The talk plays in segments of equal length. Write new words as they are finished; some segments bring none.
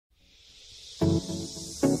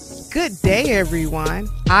Good day, everyone.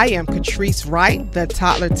 I am Catrice Wright, the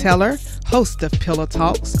Toddler Teller, host of Pillow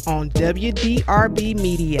Talks on WDRB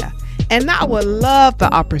Media. And I would love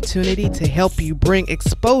the opportunity to help you bring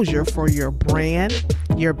exposure for your brand,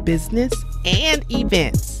 your business, and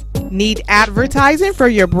events. Need advertising for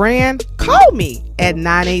your brand? Call me at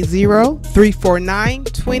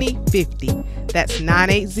 980-349-2050. That's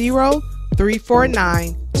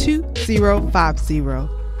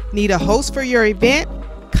 980-349-2050. Need a host for your event?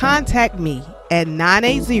 Contact me at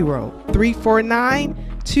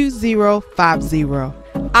 980-349-2050.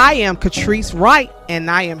 I am Catrice Wright,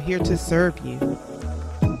 and I am here to serve you.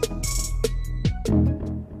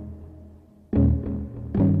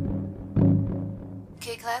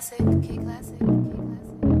 K Classic, K Classic, K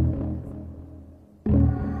Classic.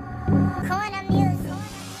 Corner music.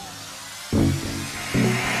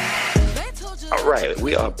 All right,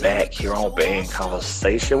 we are back here on Band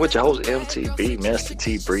Conversation with your host MTB, Mr.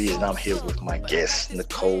 T Breeze, and I'm here with my guest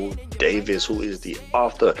Nicole Davis, who is the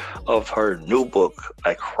author of her new book,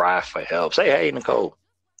 I Cry for Help. Say hey, Nicole.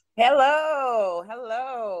 Hello,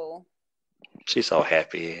 hello. She's so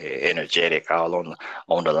happy, energetic, all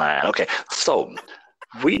on the line. Okay, so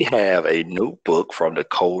we have a new book from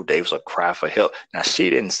Nicole Davis, A Cry for Help. Now, she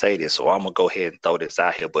didn't say this, so I'm going to go ahead and throw this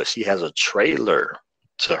out here, but she has a trailer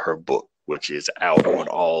to her book, which is out on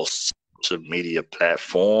all social media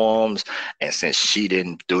platforms. And since she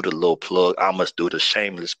didn't do the little plug, I must do the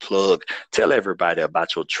shameless plug. Tell everybody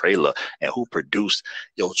about your trailer and who produced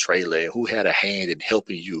your trailer and who had a hand in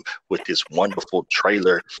helping you with this wonderful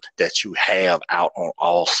trailer that you have out on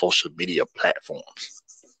all social media platforms.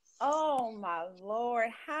 Oh my Lord,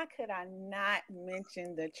 how could I not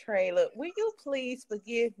mention the trailer? Will you please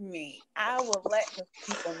forgive me? I will let the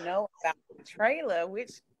people know about the trailer,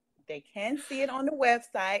 which they can see it on the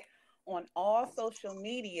website, on all social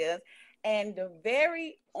media, and the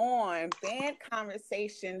very own Band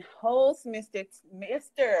Conversation host, Mr.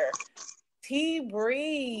 T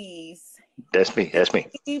Breeze. That's me.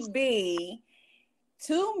 TB,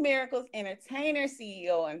 Two Miracles Entertainer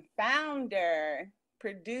CEO and founder,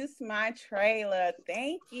 produced my trailer.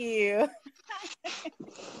 Thank you.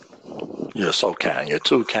 You're so kind. You're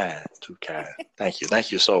too kind. Thank you.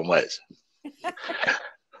 Thank you so much.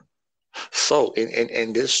 So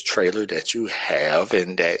in this trailer that you have,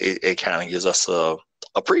 and that it kind of gives us a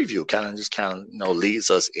preview, kind of leads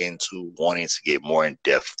us into wanting to get more in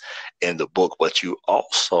depth in the book, but you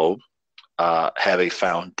also have a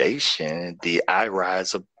foundation, the I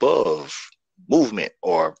Rise Above movement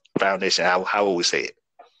or foundation. How would we say it?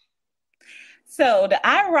 So the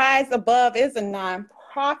I Rise Above is a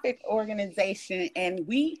nonprofit organization, and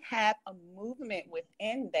we have a movement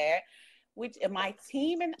within there, which my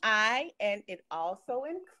team and I, and it also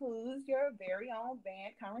includes your very own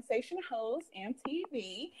Band Conversation host,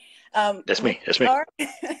 MTV. That's me.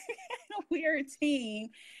 We're a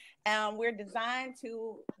team. We're designed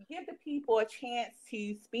to give the people a chance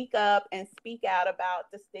to speak up and speak out about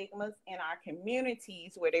the stigmas in our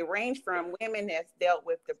communities, where they range from women that's dealt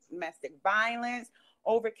with domestic violence,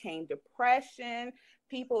 overcame depression,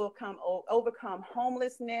 people who overcome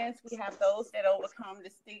homelessness. We have those that overcome the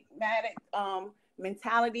stigmatic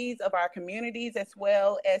mentalities of our communities, as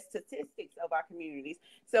well as statistics of our communities.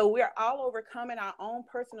 So we're all overcoming our own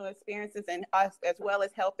personal experiences, and us as well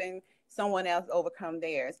as helping someone else overcome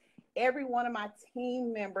theirs. Every one of my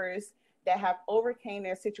team members that have overcame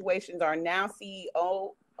their situations are now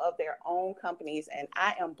CEO of their own companies, and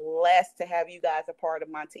I am blessed to have you guys a part of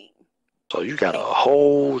my team. So you got a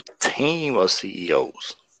whole team of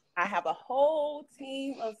CEOs. I have a whole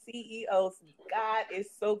team of CEOs. God is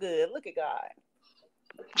so good. Look at God.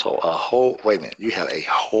 So wait a minute, you have a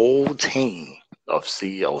whole team of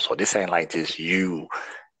CEOs. So this ain't like just you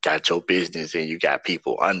got your business and you got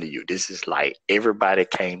people under you. This is like everybody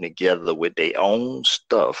came together with their own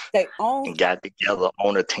stuff and got together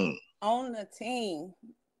on a team. On the team.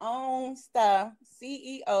 Own stuff.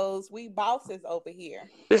 CEOs, we bosses over here.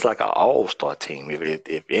 It's like an all-star team.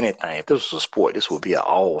 If anything, if this was a sport, this would be an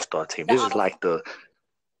all-star team. This is like the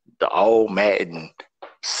all Madden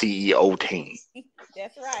CEO team.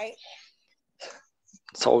 That's right.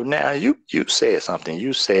 So now you said something.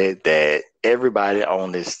 You said that everybody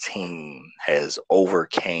on this team has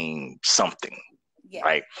overcame something,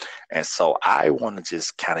 right? And so I want to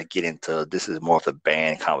just kind of get into, this is more of the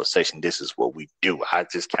Band Conversation. This is what we do. I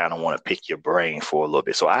just kind of want to pick your brain for a little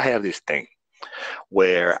bit. So I have this thing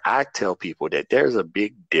where I tell people that there's a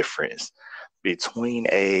big difference between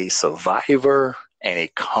a survivor and a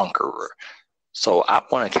conqueror. So I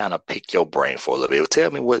want to kind of pick your brain for a little bit. Tell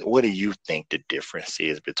me, what do you think the difference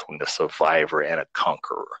is between a survivor and a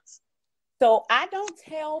conqueror? So I don't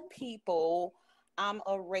tell people I'm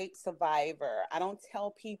a rape survivor. I don't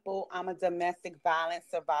tell people I'm a domestic violence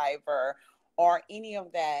survivor or any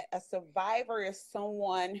of that. A survivor is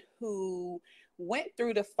someone who went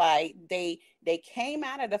through the fight. They came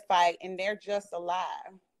out of the fight and they're just alive.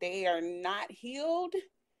 They are not healed.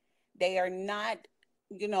 They are not,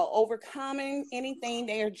 overcoming anything.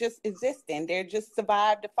 They are just existing. They're just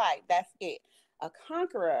survived the fight. That's it. A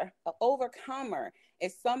conqueror, an overcomer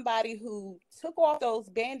is somebody who took off those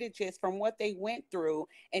bandages from what they went through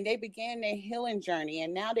and they began their healing journey.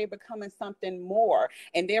 And now they're becoming something more,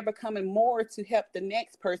 and they're becoming more to help the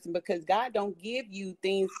next person, because God don't give you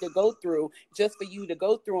things to go through just for you to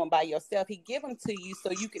go through them by yourself. He give them to you so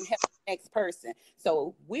you can help the next person.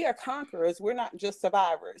 So we are conquerors. We're not just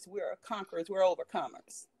survivors. We're conquerors. We're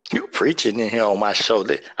overcomers. You preaching in here on my show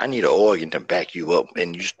that I need an organ to back you up,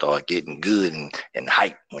 and you start getting good and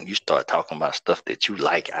hype when you start talking about stuff that you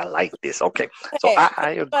like. I like this. Okay. So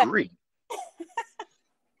I agree.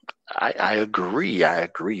 I agree. I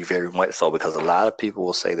agree very much so, because a lot of people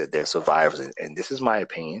will say that they're survivors. And this is my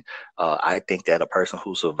opinion. I think that a person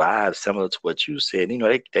who survives, similar to what you said,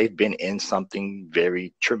 they've been in something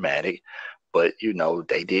very traumatic, but,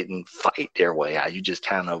 they didn't fight their way out. You just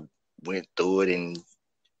kind of went through it and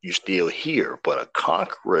you're still here. But a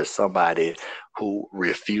conqueror is somebody who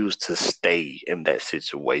refused to stay in that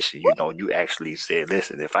situation. You actually said,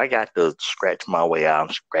 listen, if I got to scratch my way out,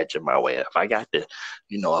 I'm scratching my way out. If I got to,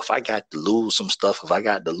 if I got to lose some stuff, if I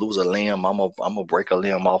got to lose a limb, I'm gonna break a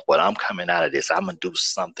limb off, but I'm coming out of this. I'm gonna do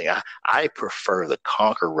something. I prefer the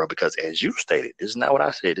conqueror, because as you stated, this is not what I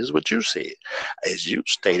said, this is what you said. As you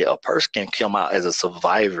stated, a person can come out as a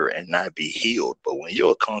survivor and not be healed. But when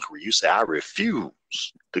you're a conqueror, you say, I refuse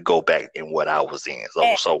to go back in what I was in.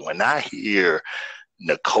 So when I hear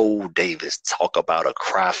Nicole Davis talk about a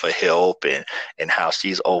cry for help and how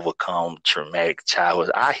she's overcome traumatic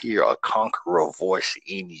childhood, I hear a conqueror voice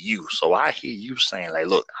in you. So I hear you saying, like,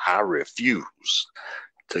 look, I refuse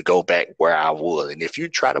to go back where I was. And if you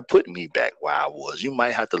try to put me back where I was, you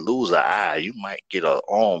might have to lose an eye. You might get an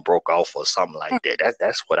arm broke off or something like that.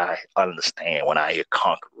 That's what I understand when I hear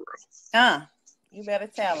conqueror. You better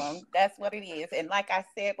tell them that's what it is. And like I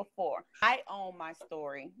said before, I own my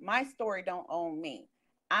story. My story don't own me.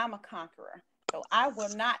 I'm a conqueror. So I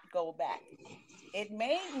will not go back. It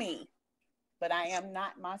made me, but I am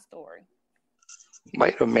not my story.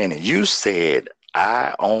 Wait a minute. You said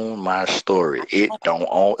I own my story. It don't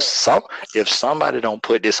own if somebody don't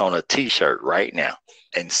put this on a t-shirt right now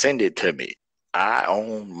and send it to me. I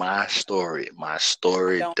own my story. My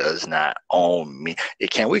story does not own me.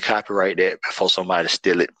 Can we copyright that before somebody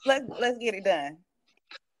steal it? Let's get it done.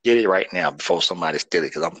 Get it right now before somebody steal it,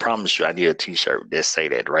 because I promise you I need a t-shirt that say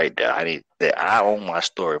that right there. I need that. I own my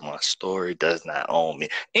story. My story does not own me.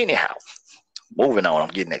 Anyhow, moving on. I'm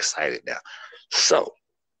getting excited now. So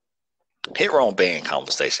here on Band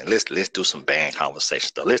Conversation, let's do some band conversation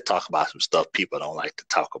stuff. Let's talk about some stuff people don't like to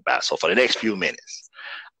talk about. So for the next few minutes,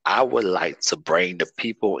 I would like to bring the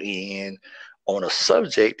people in on a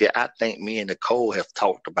subject that I think me and Nicole have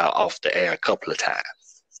talked about off the air a couple of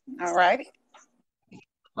times. All righty.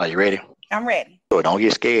 Are you ready? I'm ready. So don't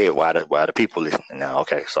get scared while the people listening now.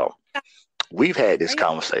 Okay, so we've had this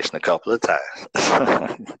conversation a couple of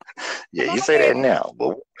times. Yeah, you say that now,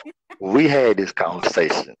 but we had this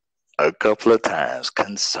conversation a couple of times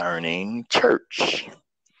concerning church.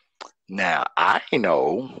 Now, I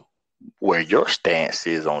know where your stance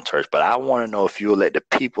is on church, but I want to know if you'll let the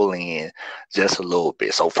people in just a little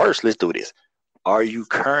bit. So first, let's do this. Are you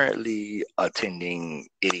currently attending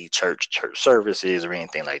any church services or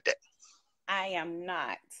anything like that? I am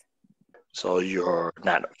not. So you're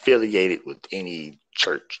not affiliated with any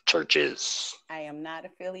churches? I am not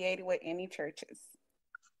affiliated with any churches.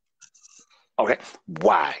 Okay.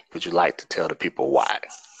 Why? Would you like to tell the people why?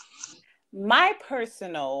 My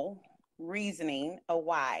personal reasoning of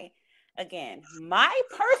why, again, my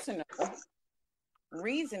personal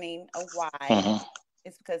reasoning of why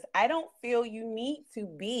is because I don't feel you need to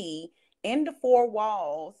be in the four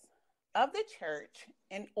walls of the church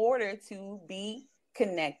in order to be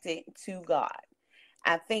connected to God.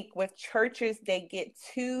 I think with churches, they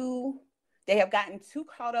have gotten too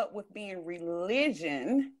caught up with being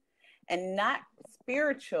religion and not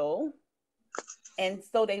spiritual. And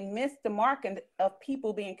so they miss the mark of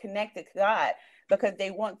people being connected to God because they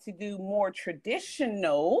want to do more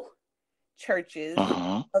traditional churches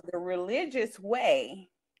of the religious way,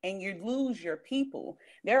 and you lose your people.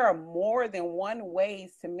 There are more than one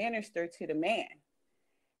ways to minister to the man.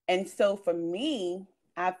 And so for me,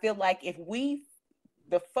 I feel like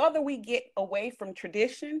the further we get away from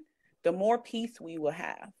tradition, the more peace we will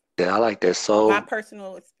have. I like that. My So,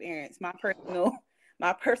 personal experience, my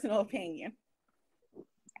personal opinion.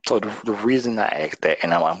 so the reason I asked that,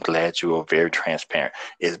 and I'm glad you are very transparent,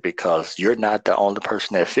 is because you're not the only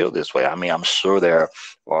person that feel this way. I mean, I'm sure there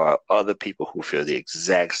are other people who feel the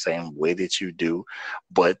exact same way that you do,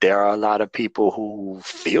 but there are a lot of people who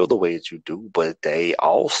feel the way that you do, but they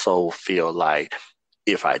also feel like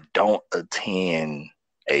if I don't attend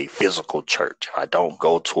a physical church, if I don't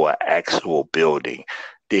go to an actual building,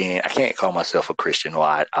 then I can't call myself a Christian,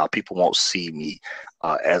 or people won't see me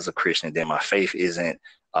as a Christian. Then my faith isn't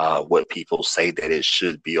what people say that it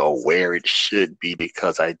should be or where it should be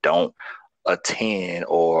because I don't attend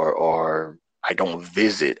or I don't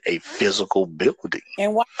visit a physical building.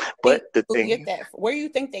 And why do But the people get thing, that? Where do you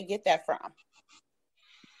think they get that from?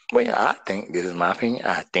 well, I think this is my opinion.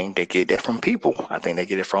 I think they get that from people. I think they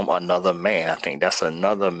get it from another man. I think that's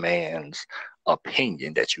another man's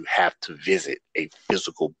opinion that you have to visit a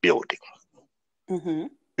physical building. Mm-hmm. You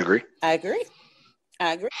agree? I agree.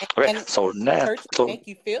 Okay. And So now, churches so make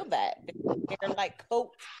you feel that they're like coat.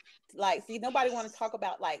 Like, see, nobody want to talk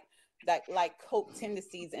about like coat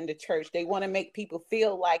tendencies in the church. They want to make people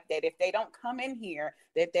feel like that if they don't come in here,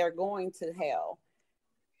 that they're going to hell.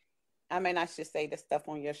 I mean, I should say this stuff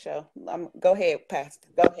on your show. Go ahead, Pastor.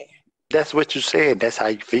 Go ahead. that's what you said. That's how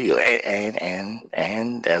you feel,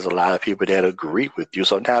 and there's a lot of people that agree with you.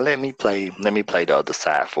 So now let me play the other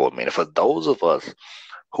side for a minute. For those of us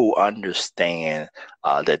who understand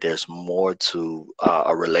that there's more to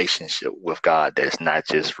a relationship with God that's not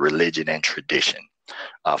just religion and tradition.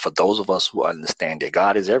 For those of us who understand that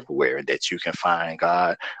God is everywhere and that you can find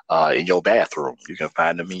God in your bathroom, you can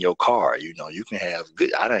find Him in your car. You know, you can have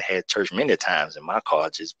good. I done had church many times in my car,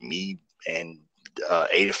 just me and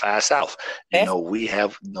 85 South. You That's know, we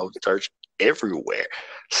have church everywhere.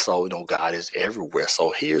 So God is everywhere.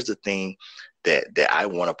 So here's the thing that I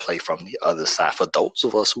want to play from the other side. For those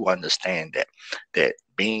of us who understand that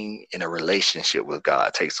being in a relationship with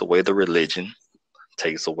God takes away the religion,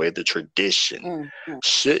 takes away the tradition. mm-hmm.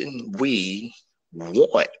 Shouldn't we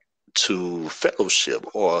want to fellowship,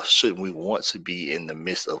 or shouldn't we want to be in the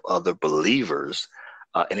midst of other believers?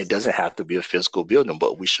 And it doesn't have to be a physical building,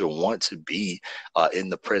 but we should want to be in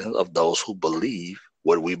the presence of those who believe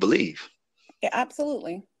what we believe. Yeah,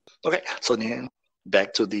 absolutely. Okay, so then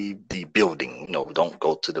back to the building. Don't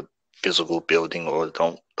go to the physical building, or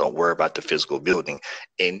don't worry about the physical building.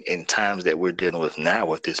 In times that we're dealing with now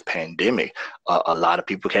with this pandemic, a lot of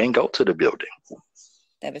people can't go to the building.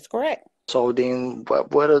 That is correct. So then,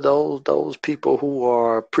 what are those people who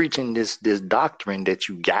are preaching this doctrine that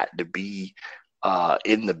you got to be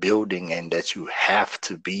in the building and that you have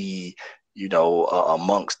to be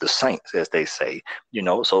amongst the saints, as they say?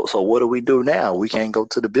 So what do we do now? We can't go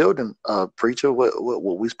to the building. Preacher,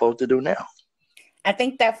 what we supposed to do now? I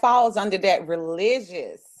think that falls under that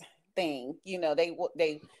religious thing.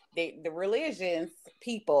 The religious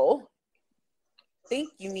people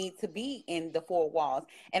think you need to be in the four walls.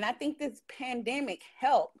 And I think this pandemic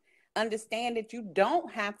helped understand that you don't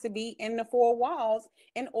have to be in the four walls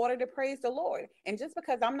in order to praise the Lord. And just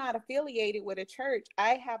because I'm not affiliated with a church,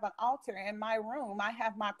 I have an altar in my room. I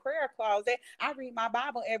have my prayer closet. I read my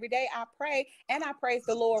Bible every day. I pray and I praise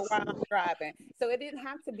the Lord while I'm driving. So it didn't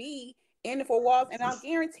have to be in the four walls. And I'll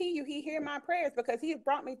guarantee you, He hear my prayers because He has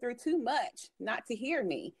brought me through too much not to hear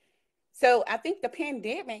me. So I think the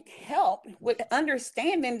pandemic helped with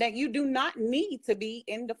understanding that you do not need to be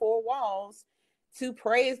in the four walls to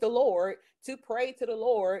praise the Lord, to pray to the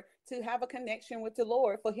Lord, to have a connection with the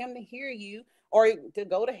Lord, for Him to hear you or to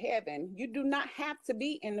go to heaven. You do not have to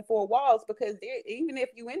be in the four walls, because even if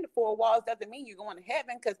you're in the four walls, doesn't mean you're going to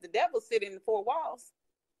heaven, because the devil sit in the four walls.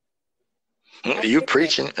 You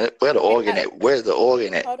preaching? Where the organ at? Where's the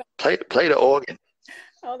organ at? Play the organ.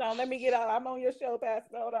 Hold on, let me get out. I'm on your show,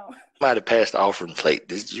 Pastor. Hold on. Might have passed the offering plate.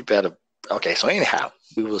 You better. Okay, so anyhow,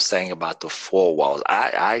 we were saying about the four walls.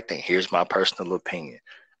 I think, here's my personal opinion.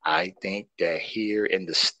 I think that here in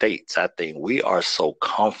the States, I think we are so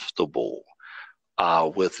comfortable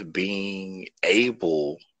with being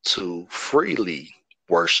able to freely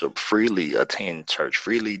worship, freely attend church,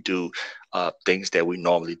 freely do things that we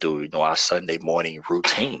normally do, our Sunday morning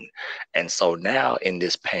routine. And so now in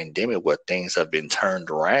this pandemic, where things have been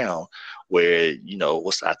turned around, where,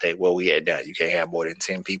 I think where we at now, you can't have more than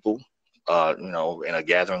 10 people, in a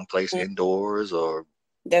gathering place indoors, or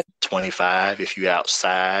 25 if you're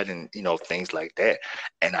outside, and, things like that.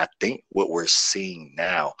 And I think what we're seeing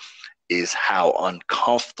now is how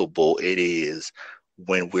uncomfortable it is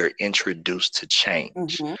when we're introduced to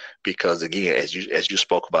change. Mm-hmm. Because again, as you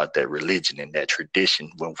spoke about that religion and that tradition,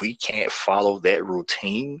 when we can't follow that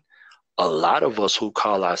routine, a lot of us who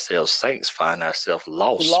call ourselves saints find ourselves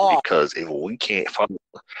lost because if we can't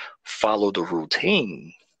follow the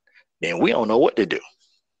routine, then we don't know what to do.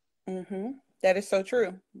 Mm-hmm. That is so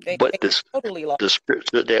true. But the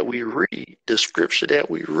scripture that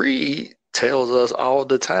we read tells us all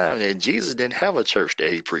the time that Jesus didn't have a church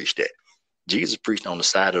that he preached at. Jesus preached on the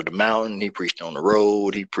side of the mountain. He preached on the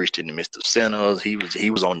road. He preached in the midst of sinners. He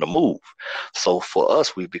was on the move. So for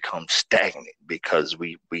us, we become stagnant because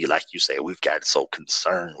we like you say, we've gotten so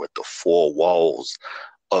concerned with the four walls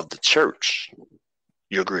of the church.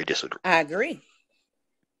 You agree or disagree? I agree.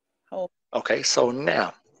 Okay, so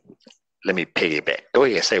now let me piggyback. Go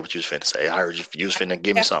ahead and say what you was finna say. I heard you was finna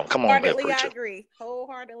give me something. Come on, man, preacher.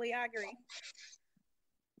 Wholeheartedly, I agree.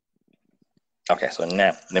 Okay, so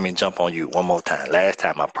now let me jump on you one more time. Last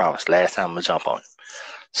time, I promise. Last time I'm gonna jump on you.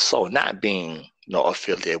 So not being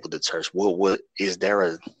affiliated with the church, what is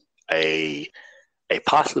there a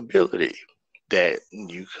possibility that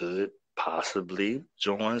you could possibly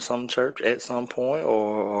join some church at some point,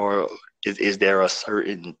 or is there a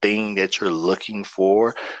certain thing that you're looking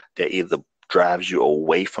for that either drives you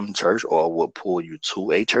away from church or will pull you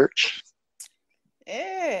to a church?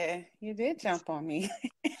 Yeah, you did jump on me.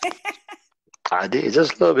 I did,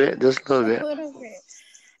 just a little bit. A little bit.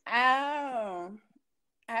 I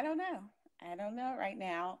don't know right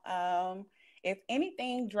now. If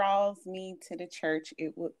anything draws me to the church,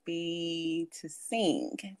 it would be to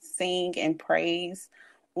sing and praise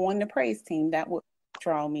on the praise team. That would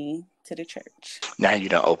draw me to the church. Now you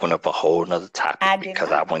done open up a whole nother topic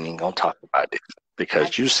because I wasn't even gonna talk about this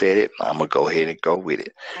because you said it. I'm gonna go ahead and go with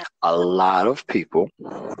it. A lot of people.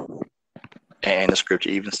 And the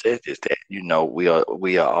scripture even says this, that, we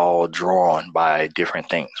are all drawn by different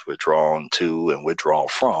things. We're drawn to and we're drawn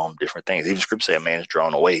from different things. Even scripture says a man is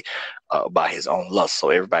drawn away by his own lust.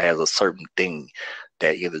 So everybody has a certain thing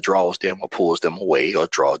that either draws them or pulls them away or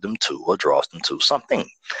draws them to something.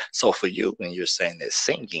 So for you, when you're saying that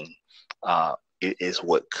singing is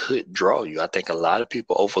what could draw you, I think a lot of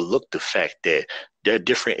people overlook the fact that there are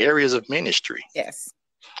different areas of ministry. Yes.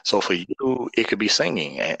 So for you, it could be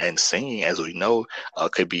singing, and singing, as we know,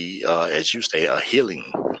 could be, as you say, a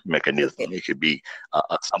healing mechanism. It could be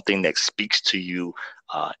something that speaks to you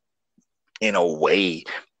in a way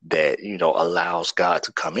that, allows God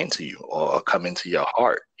to come into you or come into your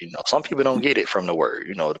heart. Some people don't get it from the word.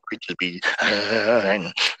 The preachers be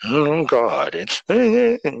and God, and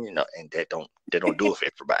that don't do it for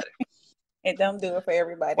everybody. It don't do it for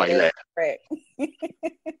everybody. Why you laughing? Correct.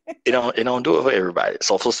 It don't do it for everybody.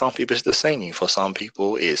 So for some people it's the singing. For some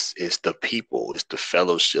people it's the people, it's the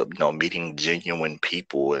fellowship, meeting genuine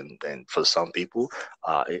people, and for some people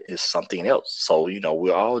it's something else. So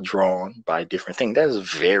we're all drawn by different things. That is a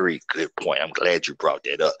very good point. I'm glad you brought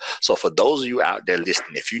that up. So for those of you out there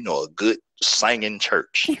listening, if you know a good singing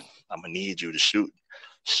church, I'm gonna need you to shoot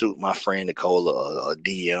my friend Nicole a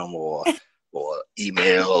DM or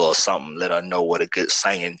email or something. Let her know what a good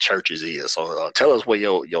singing churches is. So tell us where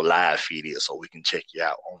your live feed is so we can check you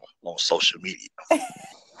out on social media.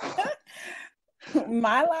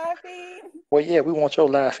 My live feed? Well, yeah, we want your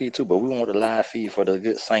live feed too, but we want the live feed for the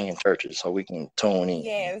good singing churches so we can tune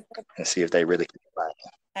in and see if they really can sing.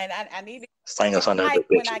 And I need to sing us under the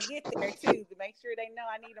when I get there too, to make sure they know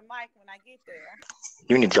I need a mic when I get there.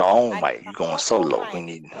 You need your own mic. You're going solo. We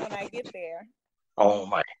need when I get there. Own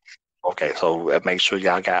mic. Okay, so make sure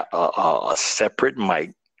y'all got a separate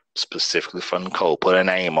mic specifically for Nicole. Put her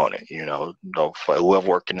name on it, for whoever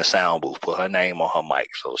worked in the sound booth, put her name on her mic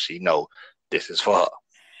so she know this is for her.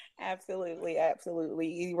 Absolutely.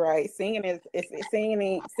 You're right. Singing is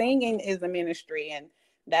a ministry, and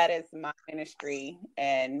that is my ministry,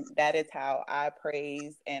 and that is how I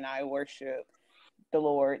praise and I worship the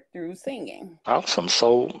Lord through singing. Awesome.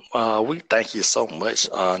 So we thank you so much,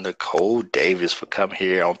 Nicole Davis, for coming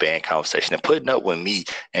here on Band Conversation and putting up with me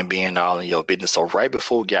and being all in your business. So right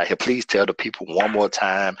before we get here, please tell the people one more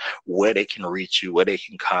time where they can reach you, where they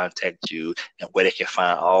can contact you, and where they can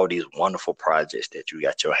find all these wonderful projects that you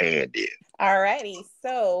got your hand in. Alrighty.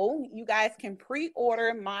 So you guys can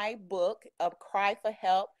pre-order my book, A Cry for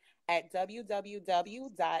Help, at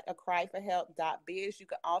www.acryforhelp.biz. You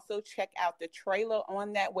can also check out the trailer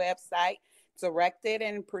on that website, directed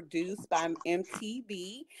and produced by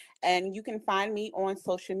MTV. And you can find me on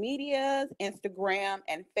social media, Instagram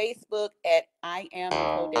and Facebook at I Am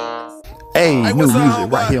Nicole Davis. Hey, new music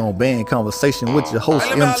right here on Band Conversation with your host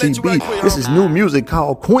MTV. This is new music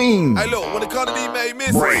called Queen. Hey, look, when the color D made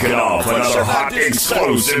miss, break it off another hot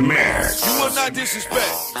explosive mix. You will not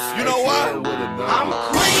disrespect. You know why? I'm a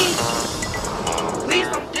queen. Please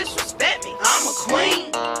don't disrespect me. I'm a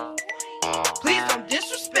queen. Please don't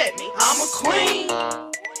disrespect me. I'm a queen.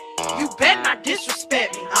 You better not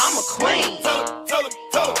disrespect me. I'm a queen. Tell him.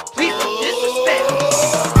 Please don't disrespect me.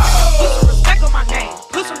 Put some respect on my name.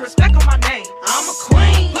 Put some respect on my name. I'm a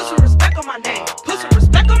queen. Put some respect on my name. Put some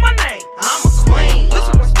respect on my name. I'm a queen. Put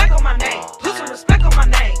some respect on my name. Put some respect on my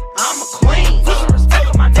name. I'm a queen. Put some respect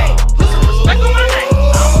on my name. Put some respect on my name.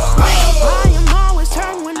 I'm a queen. I am always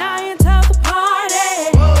turned when I enter the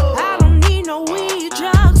party. I don't need no weed,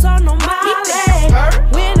 drugs, or no Molly.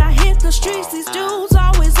 When I hit the streets, these dudes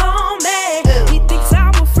always on me. He thinks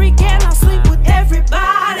I'm a freak and I sleep with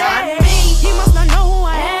everybody. He must not know who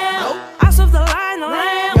I am. I serve the lion, the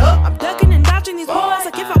lamb. I'm ducking and dodging these boys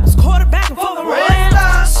like if I was quarterbacking for the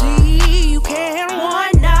Rams. See, you can't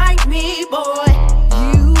one night me, boy.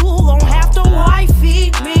 You gon' have to wife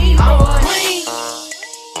feed me, I'm a boy. queen.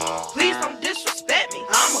 Please don't disrespect me.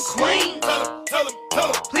 I'm a queen. Tell him.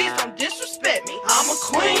 Please don't disrespect me. I'm a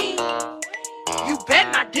queen. You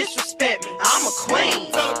better not disrespect me. I'm a queen.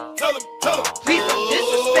 Tell him. Please don't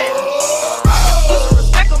disrespect me. Put some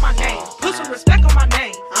respect on my name. Put some respect on my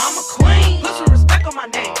name. I'm a queen. Put some respect on my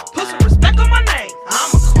name. Put some respect on my name.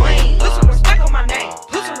 I'm a queen. Put some respect on my name.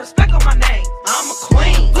 Put some respect on my name. I'm a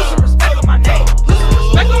queen. Put some respect on my name. Put some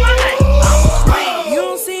respect on my name. I'm a queen. You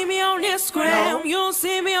don't see me on Instagram, you don't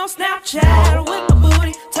see me on Snapchat with my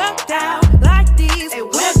booty tucked out like these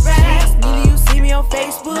wet rats. Neither you see me on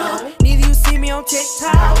Facebook, neither you see me on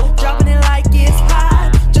TikTok, dropping it like it's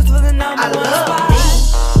hot, just for the number one spot.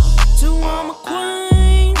 So I'm a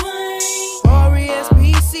queen,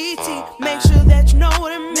 R-E-S-P-C-T. Make sure that you know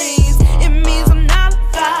what it means. It means I'm not a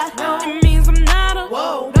thot. It means I'm not a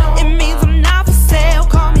whoa. It means I'm not for sale.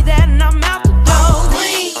 Call me that and I'm out the door.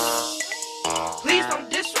 Queen. Please don't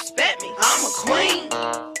disrespect me. I'm a queen.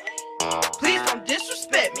 Please don't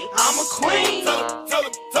disrespect me. I'm a queen. Tell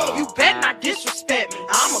him. You better not disrespect me.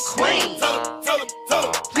 I'm a queen. Tell him.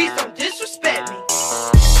 Please don't disrespect me.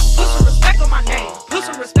 Put some respect on my name. Put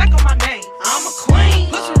some respect on my name. I'm a queen.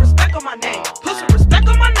 Put some respect on my name. Put some respect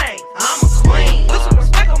on my name. I'm a queen. Put some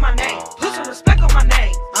respect on my name. Put some respect on my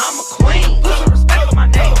name. I'm a queen. Put some respect on my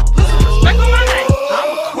name. Put some respect on my name.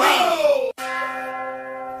 I'm a queen.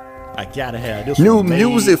 I gotta have this new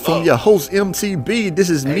music from your host MTB. This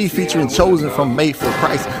is me featuring Chosen from Made for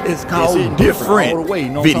Christ. It's called Different.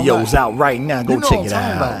 Videos out right now. Go check it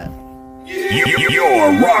out.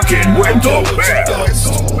 You're rocking with the best.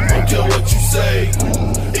 Don't care what you say,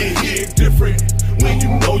 it hit different when you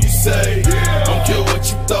know you say. Don't care what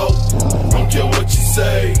you thought, don't care what you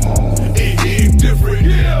say, it hit different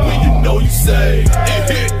when you know you say. It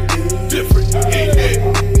hit different, it hit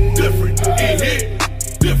different, it hit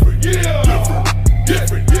different,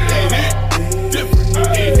 different, it hit different,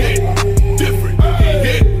 it hit different, it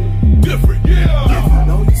hit different, it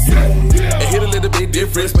hit a little bit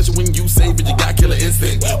different, especially when you say but you got killer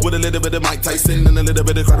instinct. With a little bit of Mike Tyson and a little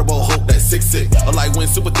bit of Incredible Hulk, that's sick. Or like when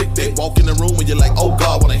super thick walk in the room and you're like, oh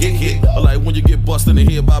God, wanna hit. Or like when you get busted in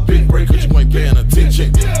the head by big break cause you ain't paying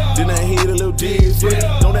attention. Then that hit a little different,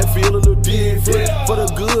 don't that feel a little different? For the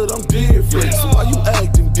good, I'm different, so why you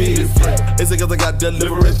acting different? Is it cause I got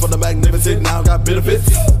deliverance from the magnificent, now I got benefits?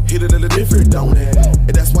 Hit a little different, don't it?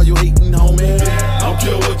 And that's why you hating, homie. Don't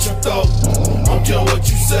care what you thought, don't care what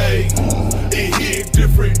you say, it hit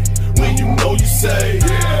different when you know you say.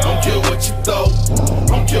 Don't care what you thought,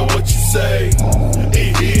 don't care what you say,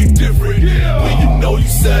 it hit different when you know you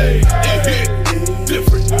say. It hit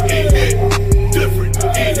different, it hit different,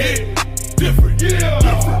 it hit different,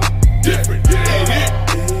 different, it hit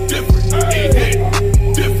different, it hit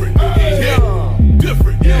different, it hit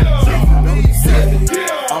different,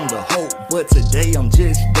 I'm the hope, but today I'm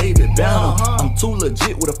just David Banner. I'm too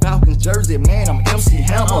legit with a Falcons jersey, man, I'm MC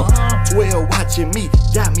Hammer. 12 watching me,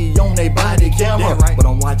 got me on they body camera, but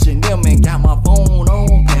I'm watching them and got my phone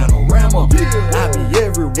on panorama. I be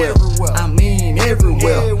everywhere, I mean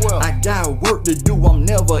everywhere. I got work to do, I'm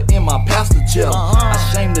never in my pastor chair. I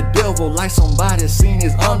shame the devil like somebody seen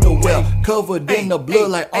his underwear, covered in the blood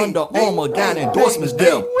like Under Armour, got endorsements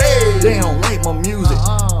there. They don't like my music,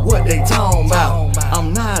 what they talking about?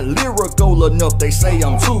 I'm not lyrical enough, they say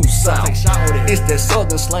I'm too south. It's that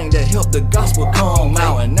southern slang that helped the gospel come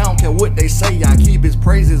out, and I don't care what they say, I keep his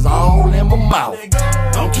praises all in my mouth.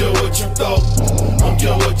 Don't care what you thought, don't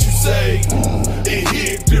care what you say, it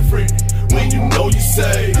hit different when you know you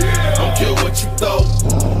say. Don't care what you thought,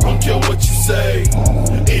 don't care what you say,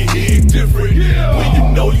 it hit different when you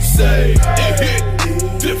know you say. It hit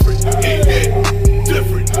different, it hit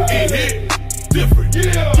different, it hit different,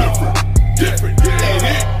 different, it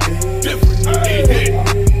hit different, it hit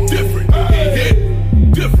different, it hit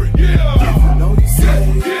different,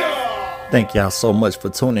 Thank y'all so much for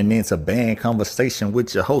tuning in to Band Conversation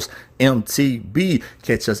with your host, MTB.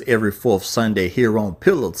 Catch us every fourth Sunday here on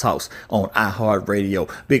Pillow Talks on iHeartRadio.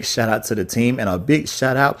 Big shout out to the team and a big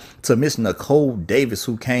shout out to Miss Nicole Davis,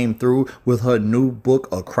 who came through with her new book,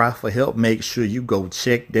 A Cry for Help. Make sure you go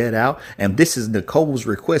check that out. And this is Nicole's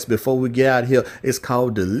request before we get out of here. It's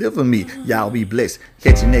called Deliver Me. Y'all be blessed.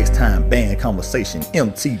 Catch you next time. Band Conversation,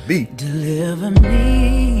 MTB. Deliver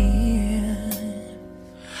me.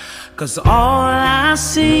 'Cause all I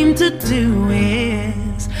seem to do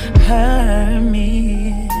is hurt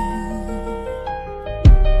me.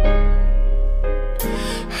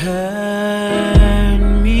 Hurt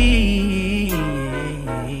me.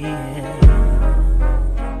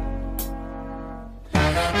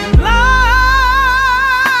 Lord,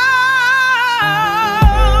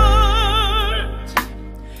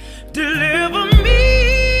 deliver me.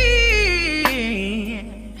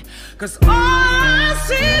 'Cause all I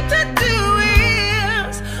seem to do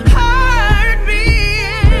is hurt me.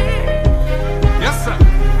 Yes, sir.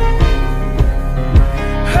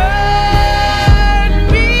 Hurt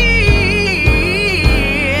me.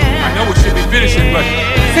 I know we should be finishing, but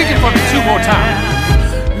sing it for me 2 more times.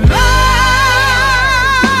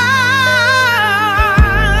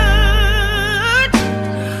 Lord,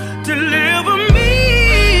 deliver me.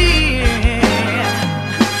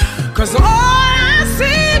 'Cause all I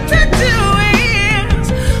seem to do is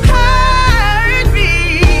hurt me.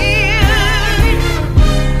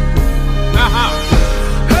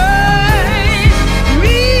 Hurt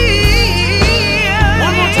me.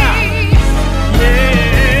 One more time. Yeah.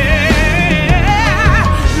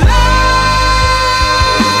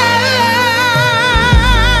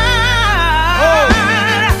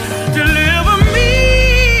 Lord, deliver me.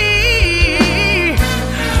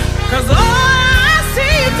 'Cause all I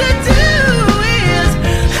seem to do is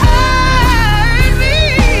hurt me.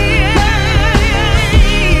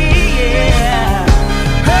 Yeah.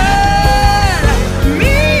 Hurt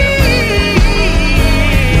me.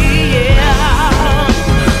 Yeah.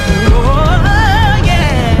 Oh,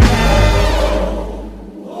 yeah.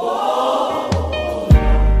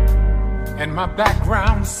 And my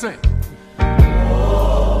background sing.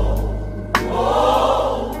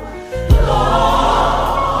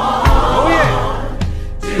 Oh yeah.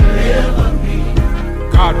 Deliver me.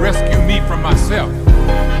 God, rescue me from myself,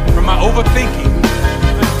 from my overthinking.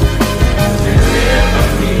 Deliver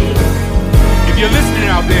me. If you're listening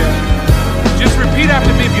out there, just repeat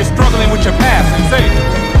after me if you're struggling with your past and say,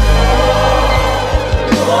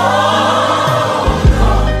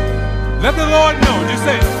 let the Lord know. Just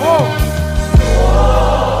say, oh.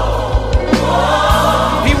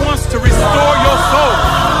 He wants to restore your soul.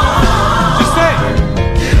 Just say,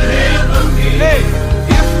 deliver me. Hey,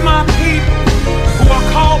 if my people who are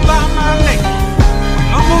called by my name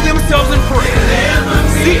humble themselves and pray,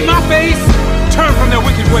 seek my face, turn from their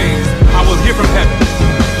wicked ways, I will hear from heaven.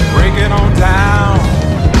 Break it on down.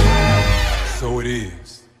 So it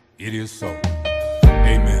is. It is so.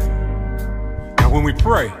 Amen. Now when we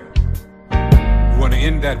pray, we want to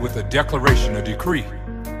end that with a declaration, a decree.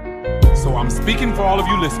 So I'm speaking for all of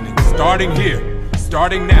you listening, starting here,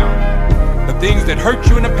 starting now. The things that hurt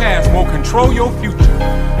you in the past won't control your future.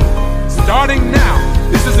 Starting now,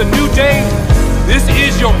 this is a new day. This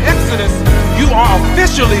is your exodus. You are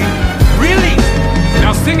officially released.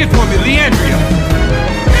 Now sing it for me, Leandria.